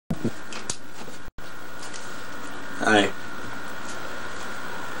Hi.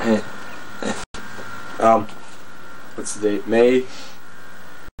 Hey. What's the date? May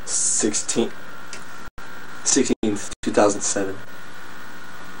 16th, 2007.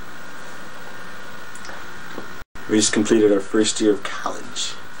 We just completed our first year of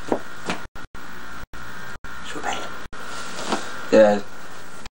college. Yeah.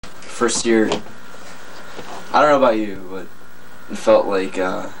 First year. I don't know about you, but it felt like,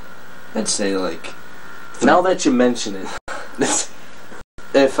 I'd say like... Now that you mention it,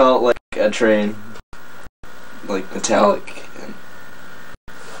 it felt like a train. Like metallic and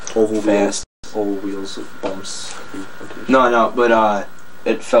oval fast. Wheels with bumps. No, but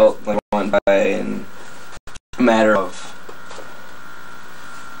it felt like it went by in a matter of,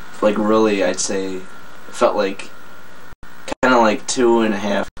 like, really, I'd say, it felt like kind of like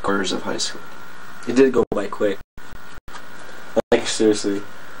 2.5 quarters of high school. It did go by quick. Like, seriously.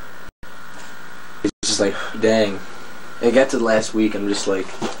 It's just like, dang. It got to the last week, I'm just like,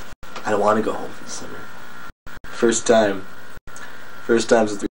 I don't want to go home for the summer. First time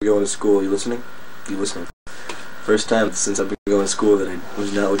since we've been going to school. You listening? You listening? First time since I've been going to school that I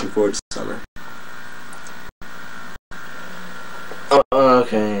was not looking forward to summer. Oh,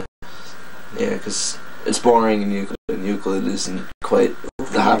 okay. Yeah, because it's boring in Euclid, and Euclid isn't quite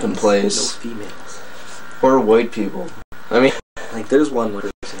the hopping place. No females. Or white people. I mean, like, there's one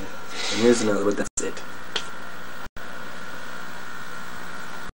person, and here's another, but that's it.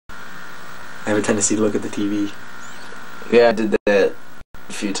 I have a tendency to look at the TV. Yeah, I did that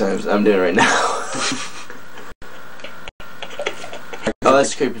a few times. I'm doing it right now. Oh,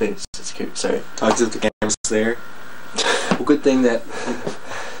 that's creepy things. That's creepy. Sorry. Talk to the cameras there. Well, good thing that...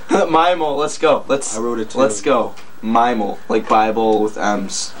 Mimel, let's go. I wrote it too. Let's go. Mimel, like Bible with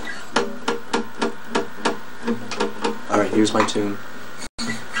M's. Alright, here's my tune.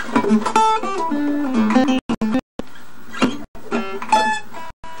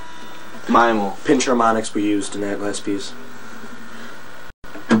 Mimel. Pinch harmonics were used in that last piece.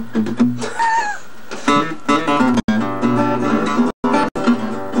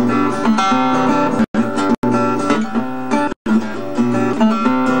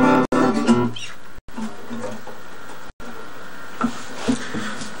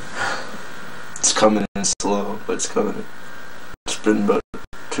 It's coming in slow, but it's coming in. It's been about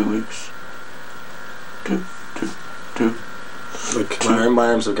 2 weeks. Two. Look, my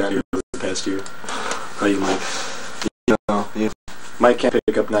arms have gotten over the past year. How you, Mike? No, you. Mike can't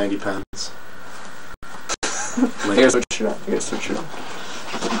pick up 90 pounds. I gotta switch it up. Let's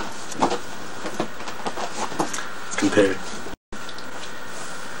compare.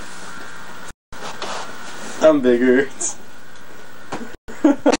 I'm bigger.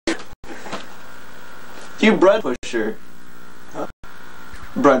 You bread pusher. Huh?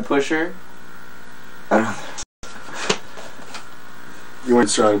 Bread pusher? I don't know. You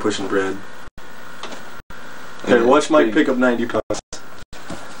weren't strong pushing bread. Here, watch Mike pick up 90 pounds.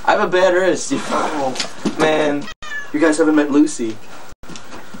 I have a bad wrist. Oh, man. You guys haven't met Lucy.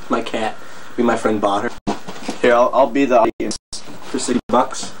 My cat. My friend bought her. Here, I'll be the audience. For $60.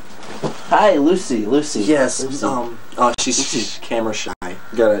 Hi, Lucy. Yes. Lucy. Oh, she's camera shy.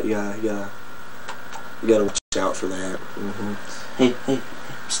 You gotta watch out for that. Hey.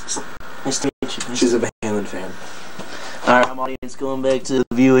 Nice to meet you. She's a Van Halen fan. Alright, I'm audience going back to the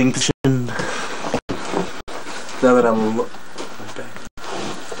viewing position. Now that I'm back.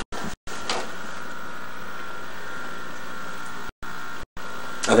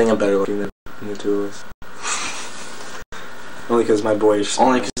 I think I'm better looking than the two of us. Only because my boyish.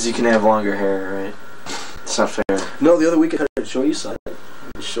 Only because you can have longer hair, right? It's not fair. No, the other week I cut it short. You saw it.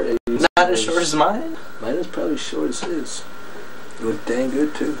 Not as short as mine? Mine is probably as short as his. You look dang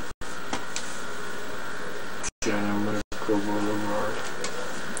good too.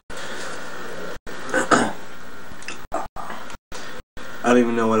 I don't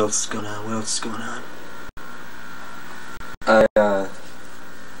even know what else is going on. I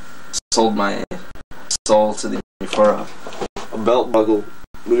sold my soul to the enemy for a belt buckle.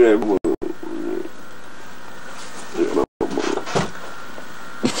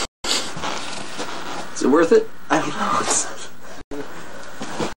 Is it worth it? I don't know.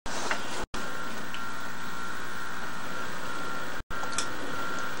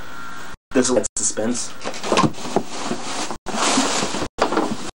 There's a lot of suspense.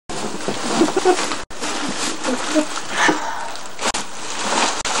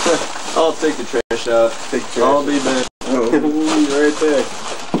 I'll take the trash out. I'll be back. We'll be right back.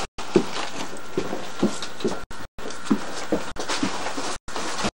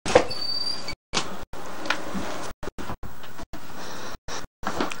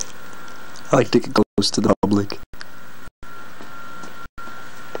 I like to get close to the public.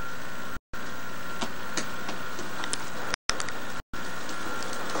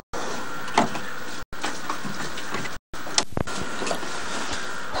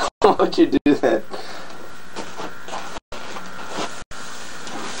 would you do that?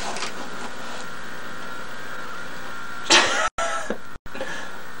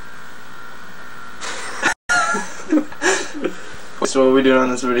 So what are we doing on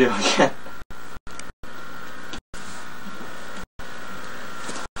this video again?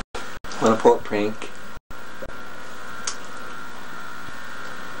 Wanna pull up prank?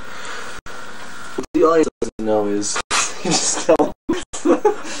 What the audience doesn't know is just tell them.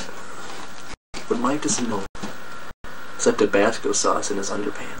 What Mike doesn't know is that Tabasco sauce in his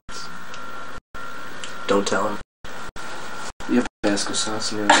underpants. Don't tell him. You have Tabasco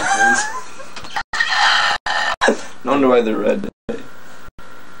sauce in your underpants. No wonder why they're red.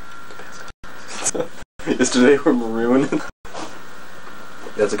 Yesterday were maroon.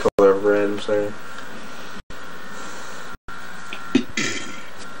 That's the color of red, I'm sorry.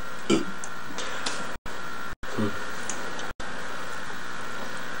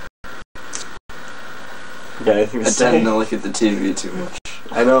 Yeah, I think I tend to look at the TV too much.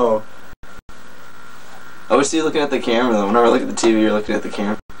 I know. I always see you looking at the camera though. Whenever I look at the TV, you're looking at the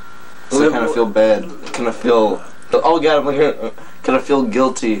camera. So I kind of feel bad. I kind of feel... Oh god, I'm looking at... Kind of feel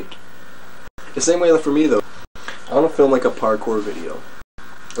guilty. The same way for me though. I want to film like a parkour video.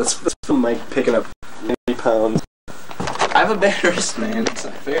 Let's film Mike picking up 90 pounds. I have a bad wrist, man. It's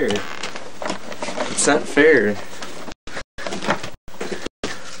not fair. It's not fair.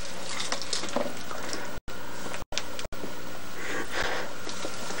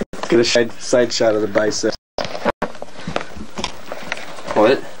 Get a side shot of the bicep.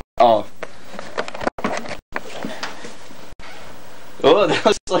 What? Oh. Oh, that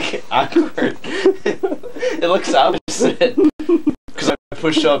was like awkward. It looks opposite. Because I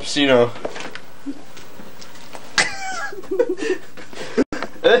push ups, you know.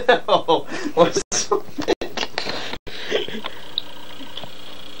 Ew, what's so big?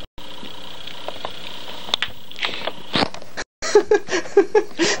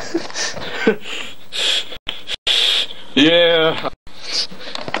 Yeah.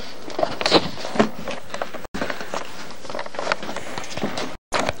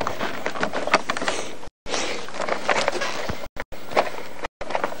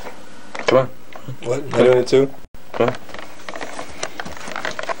 Come on. What? Am I doing it too? Come on.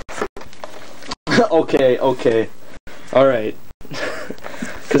 Okay. Alright.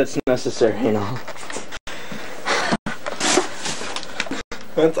 Because it's necessary, you know.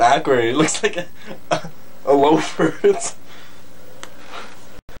 That's awkward. It looks like a loafer.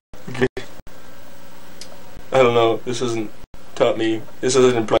 Okay. I don't know. This hasn't taught me. This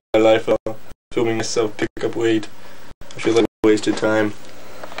hasn't improved my life at all. Filming myself pick up weight. I feel like I wasted time.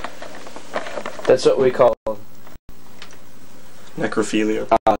 That's what we call Necrophilia.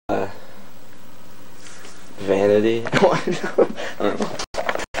 vanity. I don't know.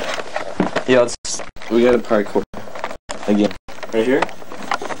 Yeah, we got a parkour again. Right here?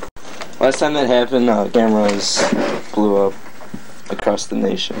 Last time that happened, cameras blew up across the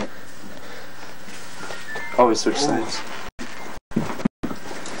nation. Always switch sides.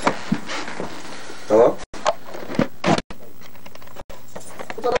 Hello?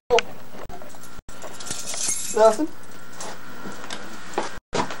 Nothing.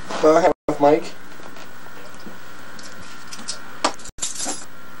 Well, I have Mike.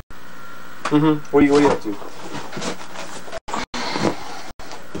 What are you up to?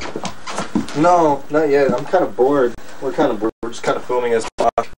 No, not yet. I'm kind of bored. We're kind of bored. We're just kind of filming us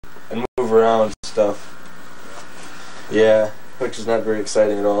talk and move around and stuff. Yeah, which is not very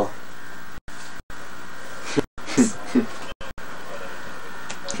exciting at all.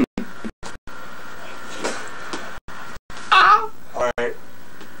 Alright.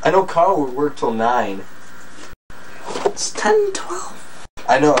 I know Carl would work till 9. It's 10, 12.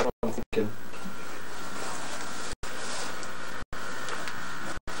 I know, that's what I'm thinking.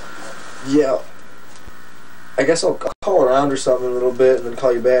 Yeah. I guess I'll call around or something a little bit and then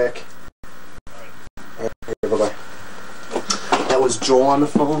call you back. Alright, bye-bye. That was Joel on the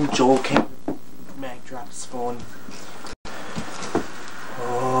phone. Joel came. Mac dropped his phone.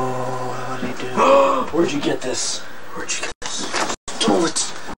 Oh, what did he do? Where'd you get this? Where'd you get this? Stole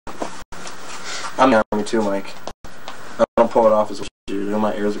it. I'm the army too, Mike. I don't pull it off as what you do.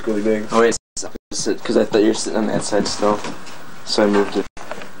 My ears are really big. Oh wait, because I thought you were sitting on that side still, so I moved it.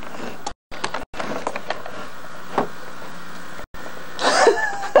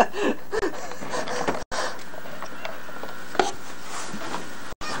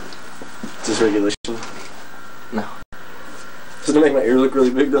 Is this regulation? No. Doesn't it make my ear look really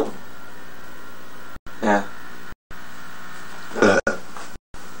big though? Yeah.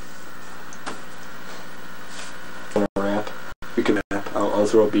 Wanna rap? We can rap. rap. I'll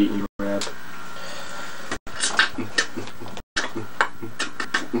throw a beat and you rap.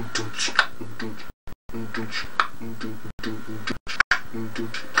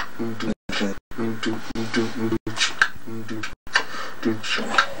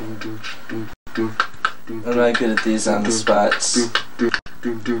 I'm not good at these on the spots.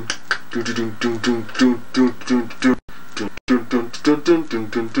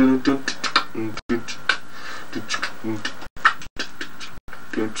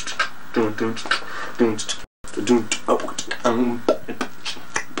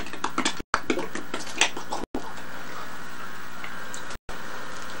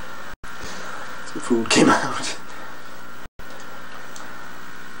 Some food came out.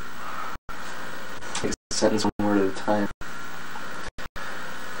 Take a sentence one word at a time.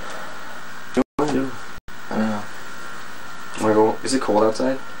 What do you want to do? I don't know. Wanna go? Is it cold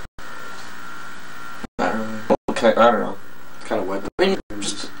outside? Not really. Well, I don't know. It's kind of wet. I mean,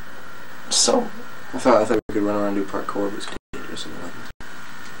 just so. I thought we could run around and do parkour, but it's dangerous in the weather.